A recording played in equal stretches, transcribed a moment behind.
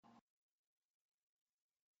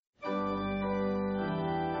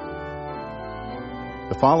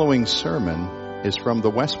following sermon is from the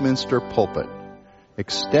Westminster pulpit,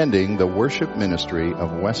 extending the worship ministry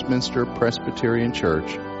of Westminster Presbyterian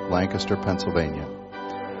Church, Lancaster, Pennsylvania.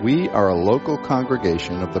 We are a local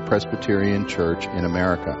congregation of the Presbyterian Church in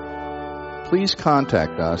America. Please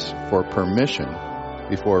contact us for permission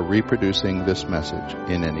before reproducing this message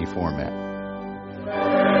in any format.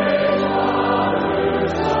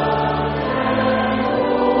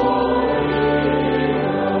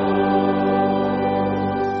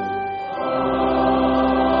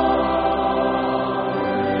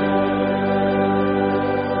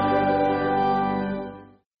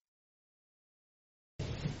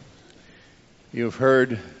 You've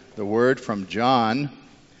heard the word from John,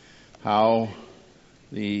 how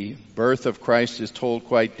the birth of Christ is told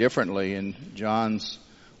quite differently in John's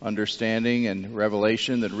understanding and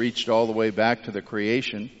revelation that reached all the way back to the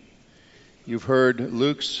creation. You've heard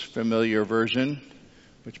Luke's familiar version,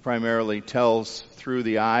 which primarily tells through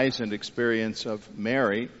the eyes and experience of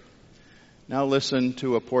Mary. Now listen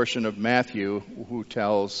to a portion of Matthew, who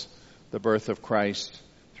tells the birth of Christ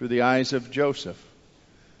through the eyes of Joseph.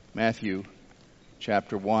 Matthew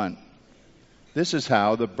Chapter 1. This is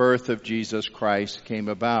how the birth of Jesus Christ came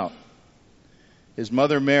about. His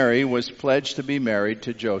mother Mary was pledged to be married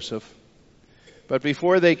to Joseph, but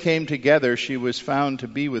before they came together, she was found to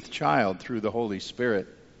be with child through the Holy Spirit.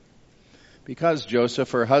 Because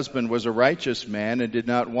Joseph, her husband, was a righteous man and did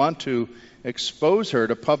not want to expose her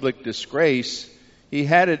to public disgrace, he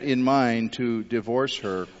had it in mind to divorce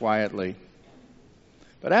her quietly.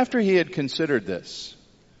 But after he had considered this,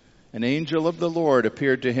 an angel of the Lord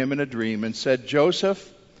appeared to him in a dream and said, "Joseph,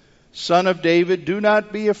 son of David, do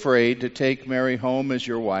not be afraid to take Mary home as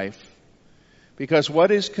your wife, because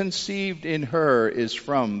what is conceived in her is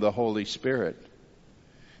from the Holy Spirit.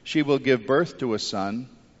 She will give birth to a son,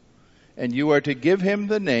 and you are to give him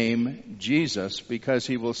the name Jesus, because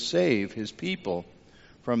he will save his people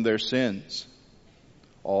from their sins."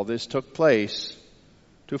 All this took place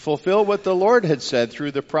to fulfill what the Lord had said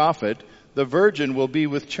through the prophet, "The virgin will be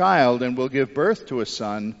with child and will give birth to a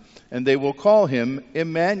son, and they will call him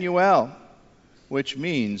Emmanuel," which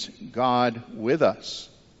means God with us.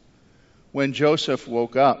 When Joseph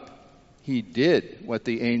woke up, he did what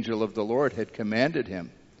the angel of the Lord had commanded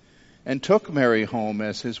him and took Mary home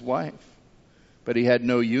as his wife. But he had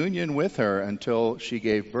no union with her until she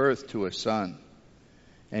gave birth to a son,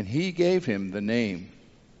 and he gave him the name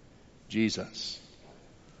Jesus.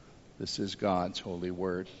 This is God's holy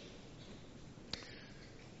word.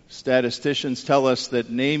 Statisticians tell us that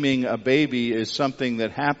naming a baby is something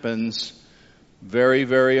that happens very,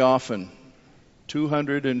 very often,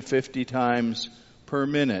 250 times per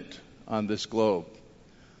minute on this globe.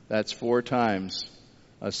 That's 4 times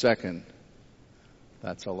a second.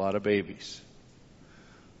 That's a lot of babies.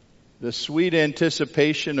 The sweet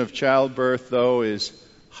anticipation of childbirth, though, is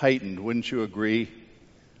heightened, wouldn't you agree?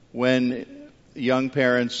 When young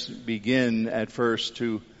parents begin at first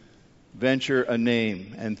to venture a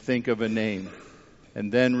name and think of a name,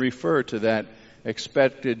 and then refer to that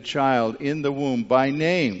expected child in the womb by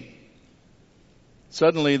name.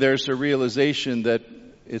 Suddenly there's a realization that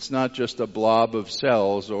it's not just a blob of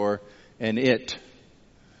cells or an it.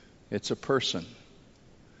 It's a person.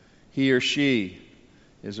 He or she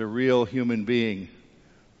is a real human being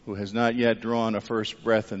who has not yet drawn a first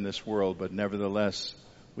breath in this world, but nevertheless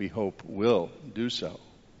we hope will do so.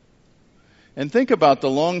 And think about the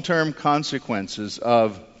long-term consequences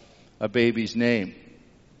of a baby's name.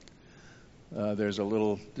 There's a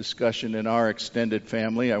little discussion in our extended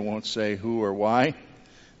family, I won't say who or why,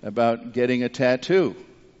 about getting a tattoo.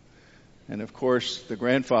 And of course, the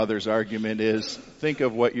grandfather's argument is, think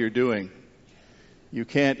of what you're doing. You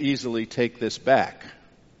can't easily take this back.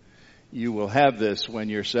 You will have this when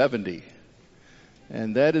you're 70.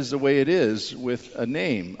 And that is the way it is with a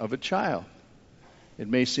name of a child. It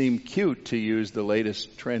may seem cute to use the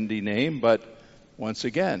latest trendy name, but once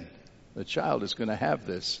again, the child is going to have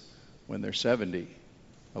this when they're 70.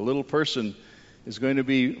 A little person is going to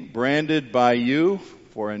be branded by you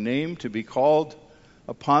for a name to be called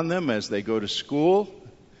upon them as they go to school,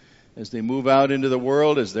 as they move out into the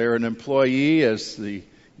world, as they're an employee, as the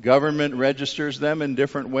government registers them in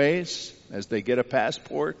different ways, as they get a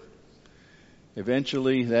passport.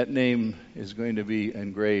 Eventually, that name is going to be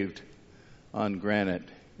engraved on granite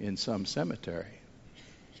in some cemetery.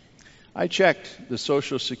 I checked the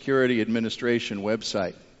Social Security Administration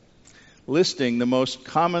website, listing the most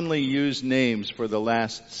commonly used names for the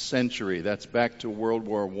last century. That's back to World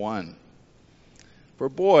War I. For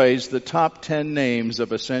boys, the top 10 names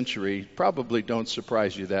of a century probably don't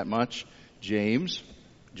surprise you that much. James,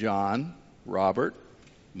 John, Robert,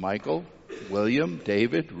 Michael, William,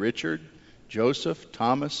 David, Richard, Joseph,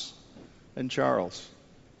 Thomas, and Charles.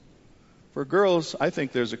 For girls, I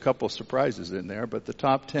think there's a couple surprises in there, but the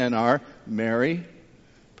top 10 are Mary,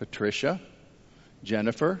 Patricia,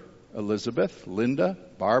 Jennifer, Elizabeth, Linda,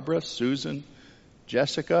 Barbara, Susan,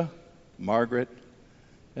 Jessica, Margaret,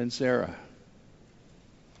 and Sarah.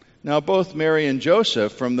 Now, both Mary and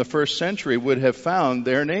Joseph from the first century would have found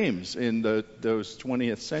their names in those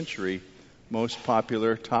 20th century most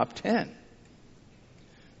popular top 10.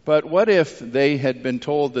 But what if they had been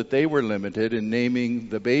told that they were limited in naming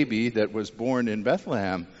the baby that was born in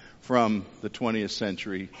Bethlehem from the 20th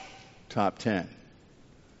century top 10?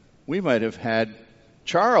 We might have had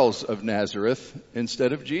Charles of Nazareth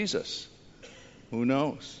instead of Jesus. Who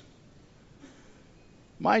knows?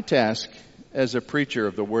 My task as a preacher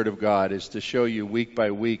of the Word of God is to show you week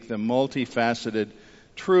by week the multifaceted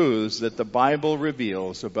truths that the Bible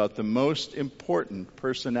reveals about the most important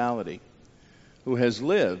personality who has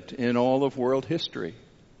lived in all of world history.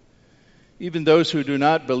 Even those who do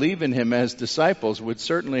not believe in him as disciples would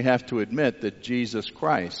certainly have to admit that Jesus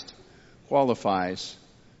Christ qualifies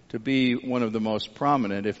to be one of the most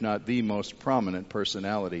prominent, if not the most prominent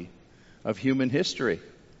personality of human history.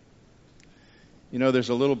 You know, there's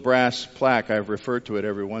a little brass plaque. I've referred to it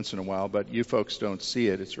every once in a while, but you folks don't see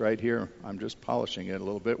it. It's right here. I'm just polishing it a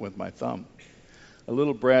little bit with my thumb. A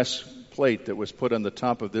little brass plate that was put on the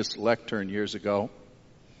top of this lectern years ago,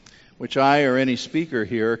 which I or any speaker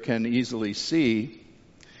here can easily see.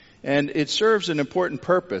 And it serves an important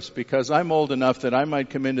purpose because I'm old enough that I might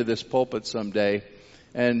come into this pulpit someday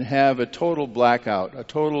and have a total blackout, a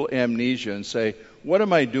total amnesia, and say, what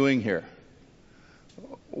am I doing here?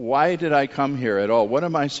 Why did I come here at all? What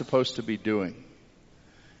am I supposed to be doing?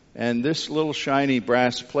 And this little shiny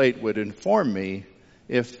brass plate would inform me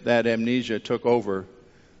if that amnesia took over.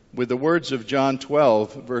 With the words of John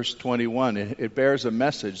 12, verse 21, it bears a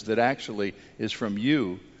message that actually is from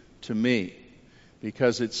you to me.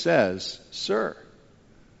 Because it says, Sir,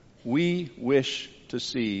 we wish to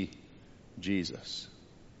see Jesus.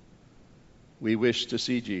 We wish to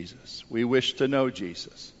see Jesus. We wish to know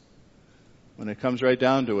Jesus. When it comes right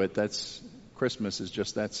down to it, Christmas is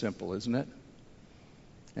just that simple, isn't it?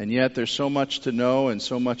 And yet there's so much to know and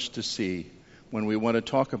so much to see when we want to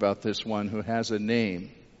talk about this one who has a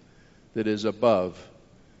name that is above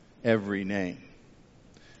every name.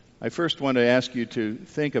 I first want to ask you to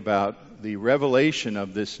think about the revelation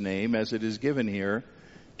of this name as it is given here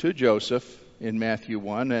to Joseph in Matthew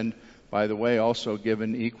 1, and by the way, also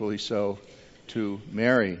given equally so to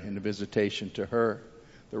Mary in the visitation to her.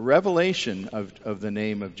 The revelation of the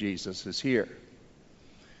name of Jesus is here.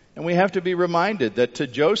 And we have to be reminded that to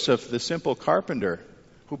Joseph, the simple carpenter,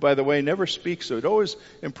 who, by the way, never speaks, so it always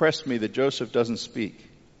impressed me that Joseph doesn't speak.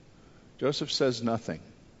 Joseph says nothing.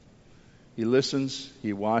 He listens,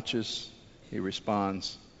 he watches, he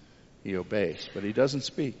responds, he obeys, but he doesn't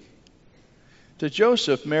speak. To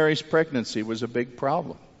Joseph, Mary's pregnancy was a big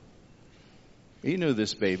problem. He knew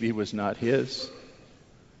this baby was not his.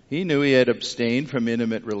 He knew he had abstained from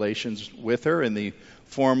intimate relations with her in the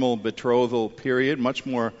formal betrothal period, much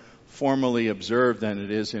more formally observed than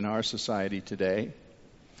it is in our society today.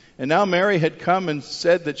 And now Mary had come and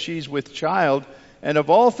said that she's with child, and of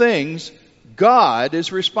all things, God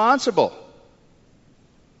is responsible.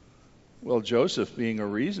 Well, Joseph, being a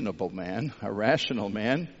reasonable man, a rational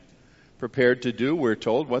man, prepared to do, we're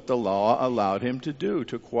told, what the law allowed him to do,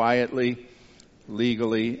 to quietly,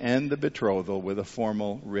 legally end the betrothal with a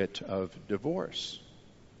formal writ of divorce.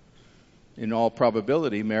 In all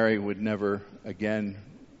probability, Mary would never again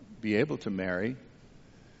be able to marry.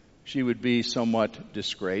 She would be somewhat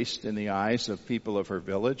disgraced in the eyes of people of her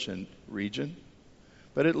village and region.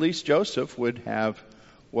 But at least Joseph would have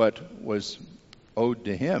what was owed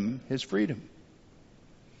to him, his freedom.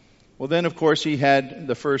 Well, then, of course, he had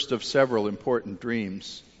the first of several important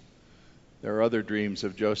dreams. There are other dreams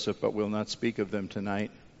of Joseph, but we'll not speak of them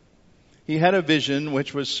tonight. He had a vision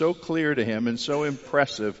which was so clear to him and so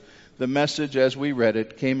impressive. The message, as we read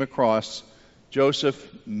it, came across, Joseph,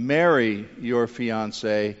 marry your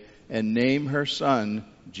fiancée and name her son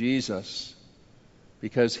Jesus,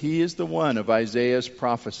 because he is the one of Isaiah's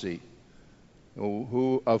prophecy,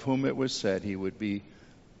 of whom it was said he would be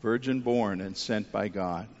virgin born and sent by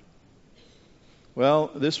God.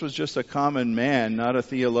 Well, this was just a common man, not a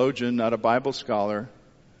theologian, not a Bible scholar,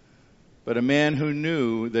 but a man who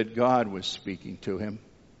knew that God was speaking to him.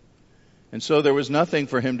 And so there was nothing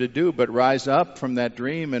for him to do but rise up from that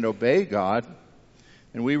dream and obey God.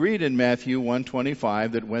 And we read in Matthew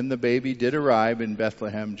 1:25 that when the baby did arrive in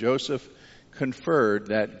Bethlehem, Joseph conferred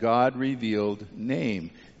that God-revealed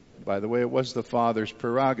name. By the way, it was the father's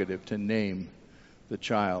prerogative to name the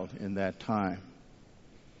child in that time.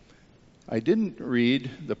 I didn't read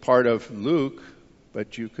the part of Luke,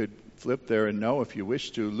 but you could flip there and know if you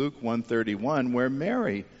wish to, Luke 1:31, where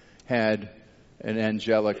Mary had an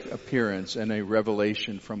angelic appearance and a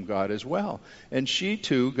revelation from God as well. And she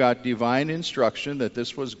too got divine instruction that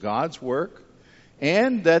this was God's work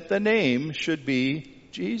and that the name should be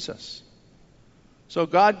Jesus. So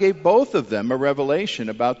God gave both of them a revelation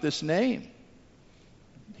about this name.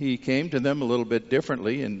 He came to them a little bit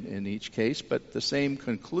differently in each case, but the same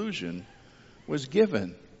conclusion was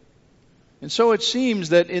given. And so it seems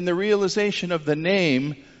that in the realization of the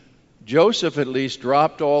name, Joseph at least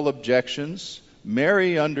dropped all objections.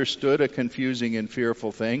 Mary understood a confusing and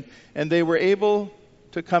fearful thing, and they were able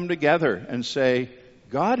to come together and say,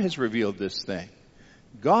 God has revealed this thing.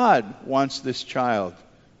 God wants this child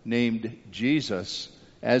named Jesus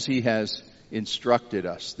as he has instructed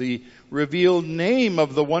us. The revealed name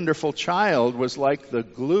of the wonderful child was like the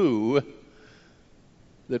glue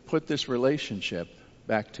that put this relationship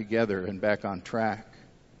back together and back on track.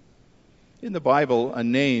 In the Bible, a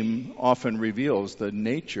name often reveals the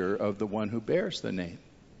nature of the one who bears the name.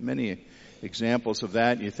 Many examples of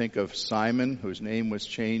that. You think of Simon, whose name was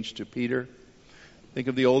changed to Peter. Think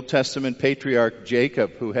of the Old Testament patriarch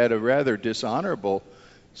Jacob, who had a rather dishonorable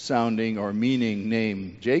sounding or meaning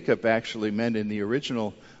name. Jacob actually meant in the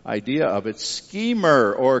original idea of it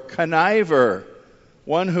schemer or conniver,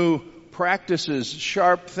 one who practices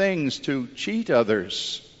sharp things to cheat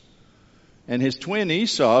others. And his twin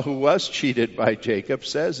Esau, who was cheated by Jacob,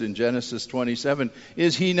 says in Genesis 27,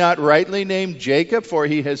 "Is he not rightly named Jacob? For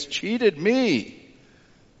he has cheated me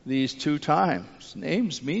these 2 times."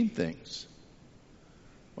 Names mean things.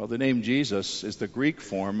 Well, the name Jesus is the Greek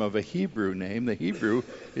form of a Hebrew name. The Hebrew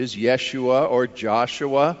is Yeshua or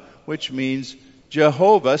Joshua, which means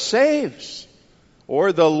Jehovah saves,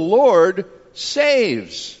 or the Lord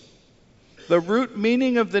saves. The root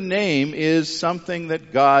meaning of the name is something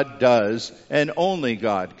that God does and only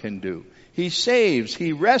God can do. He saves,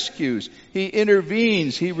 He rescues, He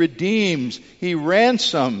intervenes, He redeems, He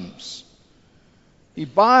ransoms. He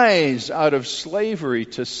buys out of slavery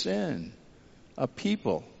to sin a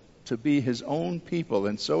people to be His own people.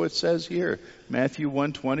 And so it says here, Matthew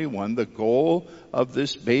 1:21, the goal of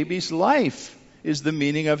this baby's life is the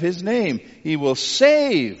meaning of His name. He will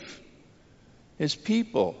save His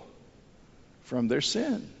people from their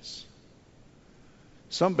sins.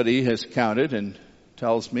 Somebody has counted and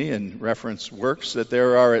tells me in reference works that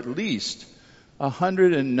there are at least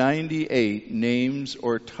 198 names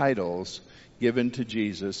or titles given to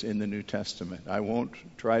Jesus in the New Testament. I won't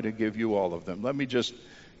try to give you all of them. Let me just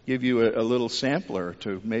give you a little sampler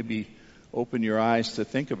to maybe open your eyes to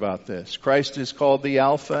think about this. Christ is called the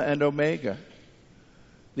Alpha and Omega,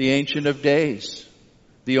 the Ancient of Days,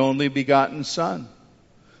 the only begotten Son,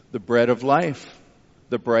 the bread of life,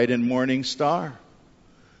 the bright and morning star,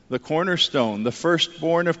 the cornerstone, the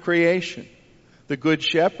firstborn of creation, the good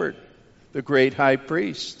shepherd, the great high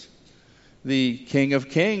priest, the King of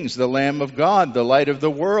kings, the Lamb of God, the light of the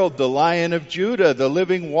world, the Lion of Judah, the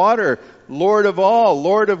living water, Lord of all,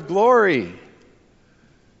 Lord of glory.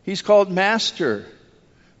 He's called Master,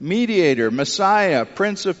 Mediator, Messiah,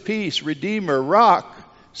 Prince of Peace, Redeemer, Rock,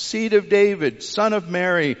 Seed of David, Son of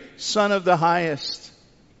Mary, Son of the Highest.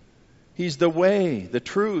 He's the way, the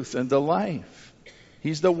truth, and the life.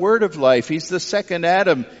 He's the Word of life. He's the second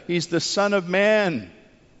Adam. He's the Son of Man.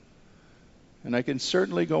 And I can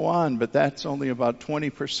certainly go on, but that's only about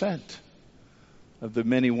 20% of the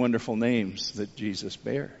many wonderful names that Jesus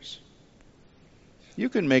bears. You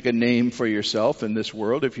can make a name for yourself in this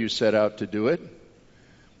world if you set out to do it.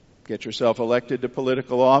 Get yourself elected to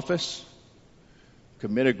political office.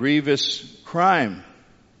 Commit a grievous crime.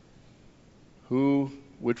 Who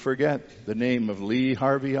would forget the name of Lee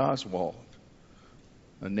Harvey Oswald,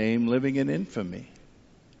 a name living in infamy?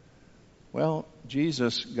 Well,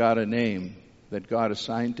 Jesus got a name that God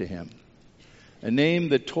assigned to Him, a name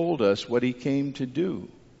that told us what He came to do.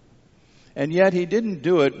 And yet He didn't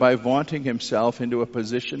do it by vaunting Himself into a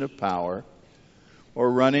position of power or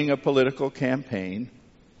running a political campaign.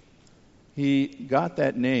 He got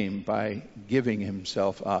that name by giving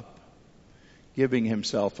Himself up, giving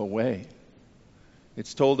Himself away.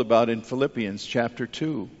 It's told about in Philippians chapter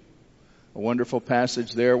 2, a wonderful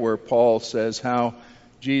passage there where Paul says how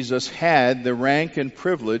Jesus had the rank and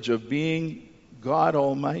privilege of being God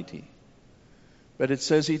Almighty. But it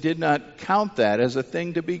says He did not count that as a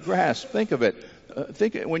thing to be grasped. Think of it.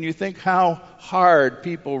 When you think how hard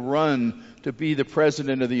people run to be the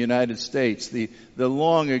President of the United States, the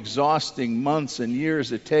long, exhausting months and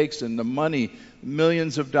years it takes, and the money,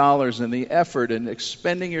 millions of dollars, and the effort, and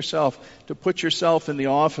expending yourself to put yourself in the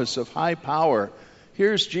office of high power.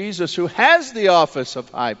 Here's Jesus, who has the office of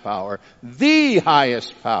high power, the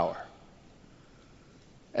highest power.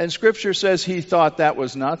 And Scripture says he thought that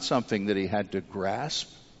was not something that he had to grasp,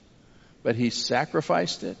 but he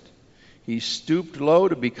sacrificed it. He stooped low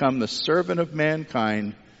to become the servant of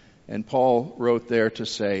mankind. And Paul wrote there to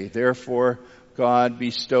say, therefore God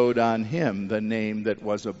bestowed on him the name that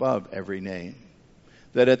was above every name,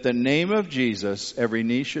 that at the name of Jesus every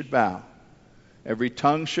knee should bow, every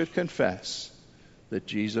tongue should confess that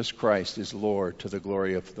Jesus Christ is Lord, to the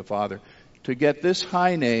glory of the Father. To get this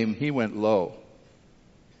high name, he went low.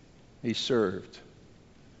 He served.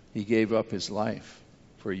 He gave up his life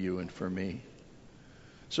for you and for me.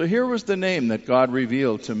 So here was the name that God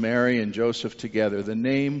revealed to Mary and Joseph together, the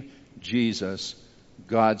name Jesus,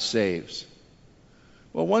 God saves.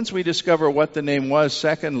 Well, once we discover what the name was,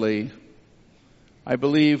 secondly, I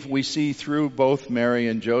believe we see through both Mary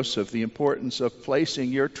and Joseph the importance of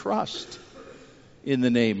placing your trust in the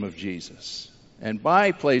name of Jesus. And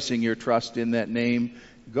by placing your trust in that name,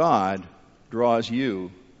 God draws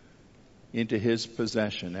you into his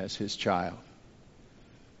possession as his child.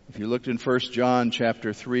 If you looked in 1 John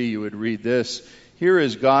chapter 3, you would read this. Here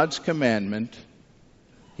is God's commandment.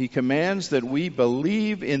 He commands that we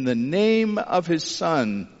believe in the name of his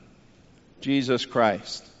Son, Jesus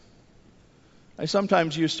Christ. I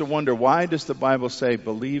sometimes used to wonder, why does the Bible say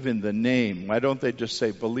believe in the name? Why don't they just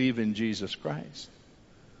say believe in Jesus Christ?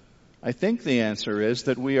 I think the answer is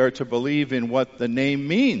that we are to believe in what the name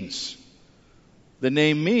means. The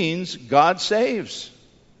name means God saves.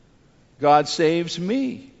 God saves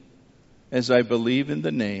me as I believe in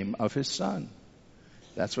the name of his Son.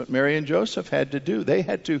 That's what Mary and Joseph had to do. They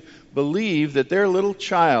had to believe that their little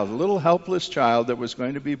child, a little helpless child that was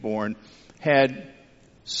going to be born, had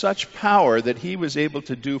such power that he was able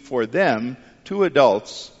to do for them, two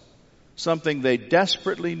adults, something they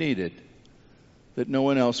desperately needed that no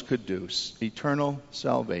one else could do: eternal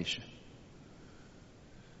salvation.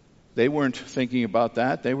 They weren't thinking about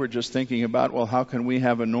that. They were just thinking about, well, how can we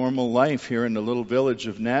have a normal life here in the little village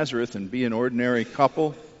of Nazareth and be an ordinary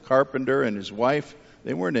couple, carpenter and his wife?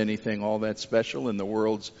 They weren't anything all that special in the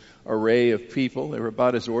world's array of people. They were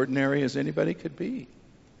about as ordinary as anybody could be.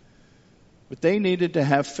 But they needed to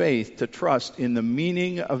have faith to trust in the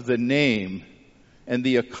meaning of the name and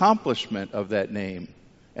the accomplishment of that name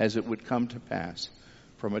as it would come to pass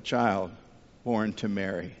from a child born to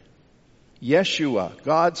Mary. Yeshua,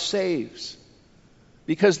 God saves,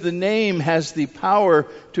 because the name has the power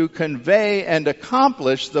to convey and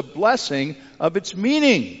accomplish the blessing of its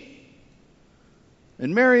meaning.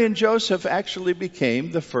 And Mary and Joseph actually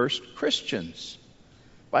became the first Christians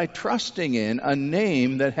by trusting in a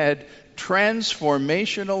name that had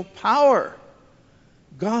transformational power.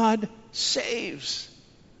 God saves.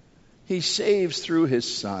 He saves through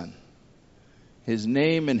his Son. His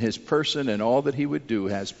name and his person and all that he would do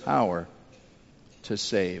has power to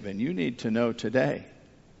save. And you need to know today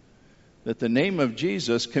that the name of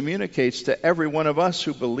Jesus communicates to every one of us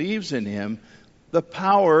who believes in him the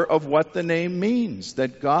power of what the name means,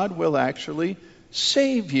 that God will actually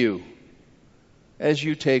save you as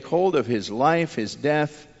you take hold of his life, his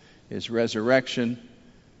death, his resurrection,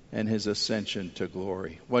 and his ascension to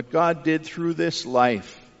glory. What God did through this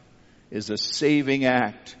life is a saving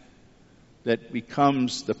act that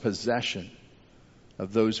becomes the possession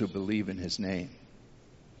of those who believe in his name.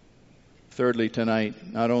 Thirdly,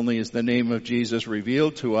 tonight, not only is the name of Jesus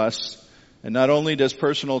revealed to us, and not only does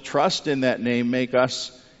personal trust in that name make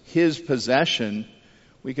us his possession,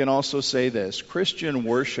 we can also say this: Christian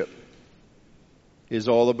worship is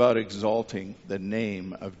all about exalting the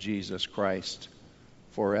name of Jesus Christ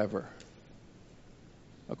forever.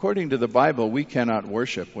 According to the Bible, we cannot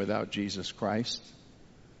worship without Jesus Christ,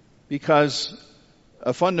 because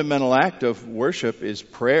a fundamental act of worship is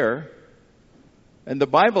prayer. And the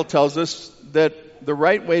Bible tells us that the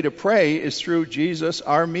right way to pray is through Jesus,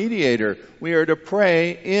 our mediator. We are to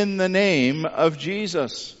pray in the name of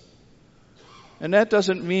Jesus. And that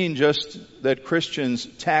doesn't mean just that Christians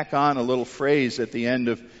tack on a little phrase at the end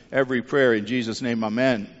of every prayer, in Jesus' name,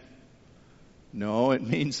 amen. No, it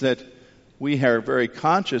means that we are very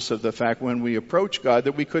conscious of the fact when we approach God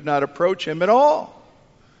that we could not approach him at all.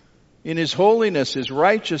 In his holiness, his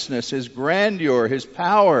righteousness, his grandeur, his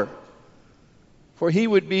power. For he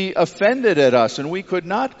would be offended at us, and we could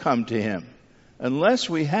not come to him unless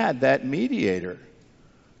we had that mediator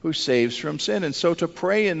who saves from sin. And so to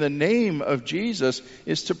pray in the name of Jesus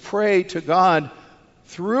is to pray to God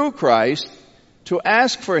through Christ, to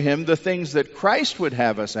ask for Him the things that Christ would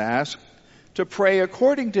have us ask, to pray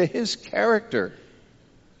according to His character,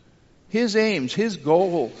 His aims, His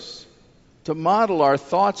goals, to model our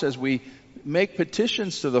thoughts as we make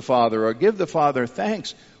petitions to the Father or give the Father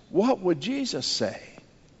thanks. What would Jesus say?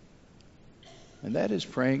 And that is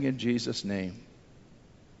praying in Jesus' name.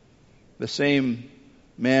 The same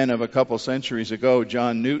man of a couple centuries ago,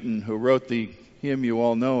 John Newton, who wrote the hymn you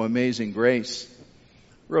all know, Amazing Grace,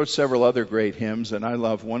 wrote several other great hymns, and I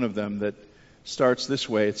love one of them that starts this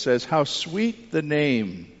way. It says, "How sweet the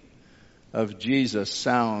name of Jesus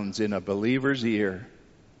sounds in a believer's ear.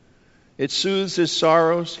 It soothes his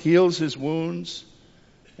sorrows, heals his wounds,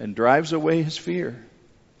 and drives away his fear."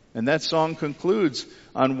 And that song concludes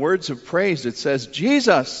on words of praise. It says,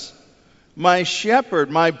 "Jesus, my shepherd,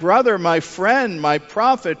 my brother, my friend, my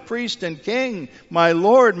prophet, priest, and king, my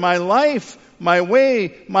Lord, my life, my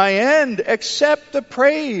way, my end, accept the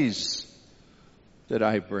praise that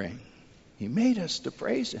I bring." He made us to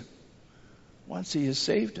praise Him once He has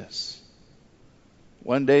saved us.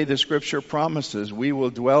 One day the Scripture promises we will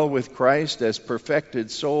dwell with Christ as perfected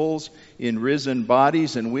souls in risen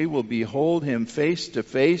bodies, and we will behold Him face to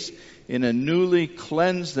face in a newly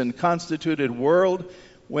cleansed and constituted world,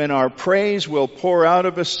 when our praise will pour out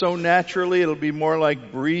of us so naturally it'll be more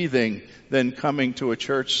like breathing than coming to a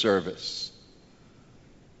church service.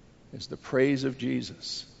 As the praise of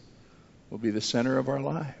Jesus will be the center of our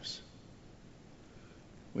lives.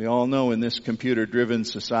 We all know in this computer-driven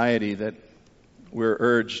society that we're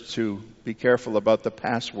urged to be careful about the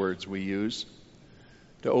passwords we use,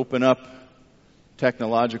 to open up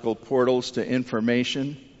technological portals to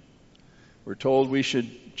information. We're told we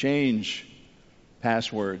should change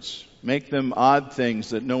passwords, make them odd things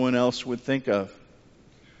that no one else would think of.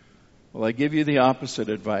 Well, I give you the opposite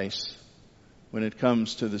advice when it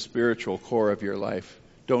comes to the spiritual core of your life.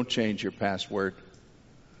 Don't change your password.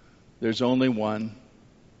 There's only one.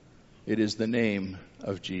 It is the name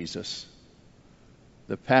of Jesus.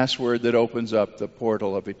 The password that opens up the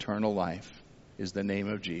portal of eternal life is the name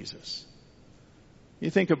of Jesus. You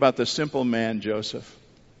think about the simple man, Joseph.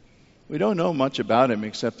 We don't know much about him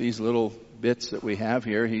except these little bits that we have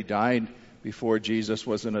here. He died before Jesus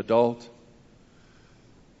was an adult.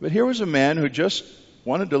 But here was a man who just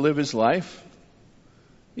wanted to live his life.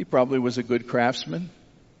 He probably was a good craftsman.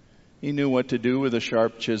 He knew what to do with a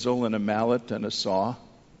sharp chisel and a mallet and a saw.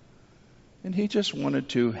 And he just wanted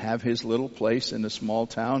to have his little place in a small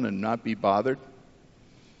town and not be bothered.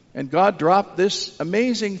 And God dropped this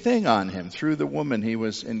amazing thing on him through the woman he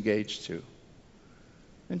was engaged to.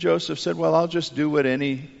 And Joseph said, well, I'll just do what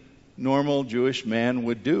any normal Jewish man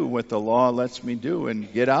would do, what the law lets me do,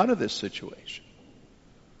 and get out of this situation.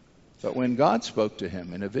 But when God spoke to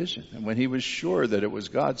him in a vision, and when he was sure that it was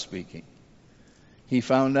God speaking, he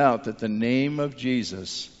found out that the name of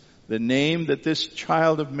Jesus, the name that this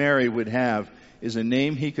child of Mary would have, is a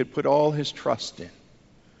name he could put all his trust in.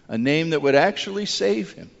 A name that would actually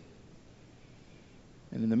save him.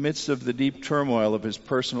 And in the midst of the deep turmoil of his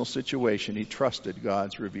personal situation, he trusted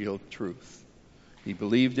God's revealed truth. He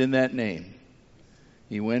believed in that name.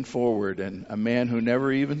 He went forward, and a man who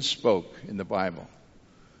never even spoke in the Bible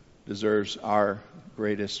deserves our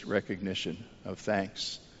greatest recognition of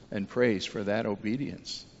thanks and praise for that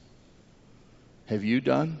obedience. Have you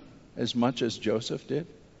done as much as Joseph did?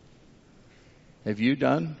 Have you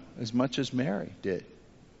done as much as Mary did?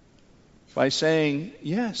 By saying,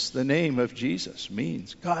 yes, the name of Jesus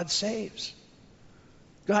means God saves.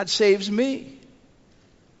 God saves me.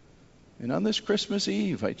 And on this Christmas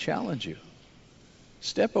Eve, I challenge you,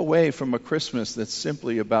 step away from a Christmas that's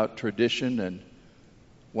simply about tradition and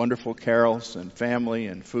wonderful carols and family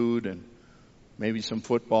and food and maybe some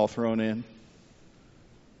football thrown in.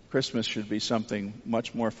 Christmas should be something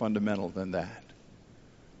much more fundamental than that.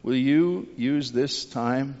 Will you use this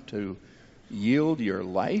time to yield your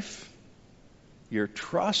life, your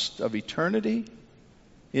trust of eternity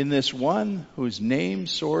in this one whose name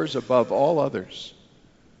soars above all others,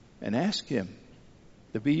 and ask Him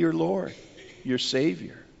to be your Lord, your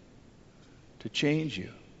Savior, to change you,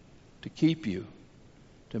 to keep you,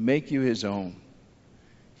 to make you His own?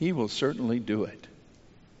 He will certainly do it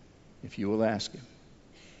if you will ask Him.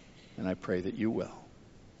 And I pray that you will.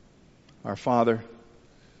 Our Father,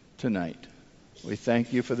 tonight, we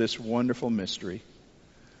thank you for this wonderful mystery.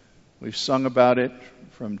 We've sung about it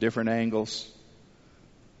from different angles.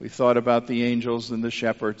 We've thought about the angels and the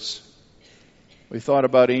shepherds. We've thought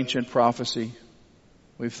about ancient prophecy.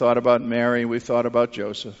 We've thought about Mary. We've thought about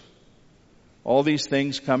Joseph. All these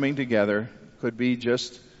things coming together could be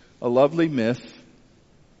just a lovely myth,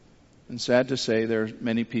 and sad to say, there are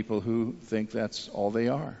many people who think that's all they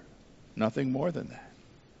are. Nothing more than that.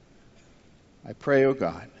 I pray, O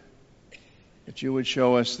God, that you would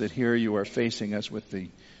show us that here you are facing us with the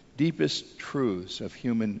deepest truths of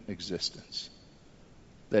human existence,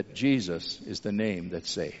 that Jesus is the name that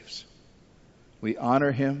saves. We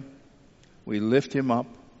honor him. We lift him up.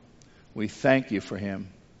 We thank you for him.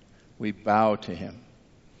 We bow to him.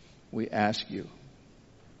 We ask you,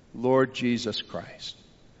 Lord Jesus Christ,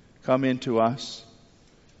 come into us,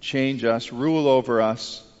 change us, rule over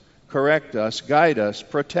us, correct us, guide us,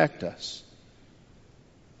 protect us.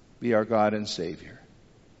 Be our God and Savior.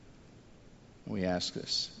 We ask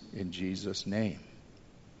this in Jesus' name.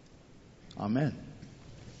 Amen.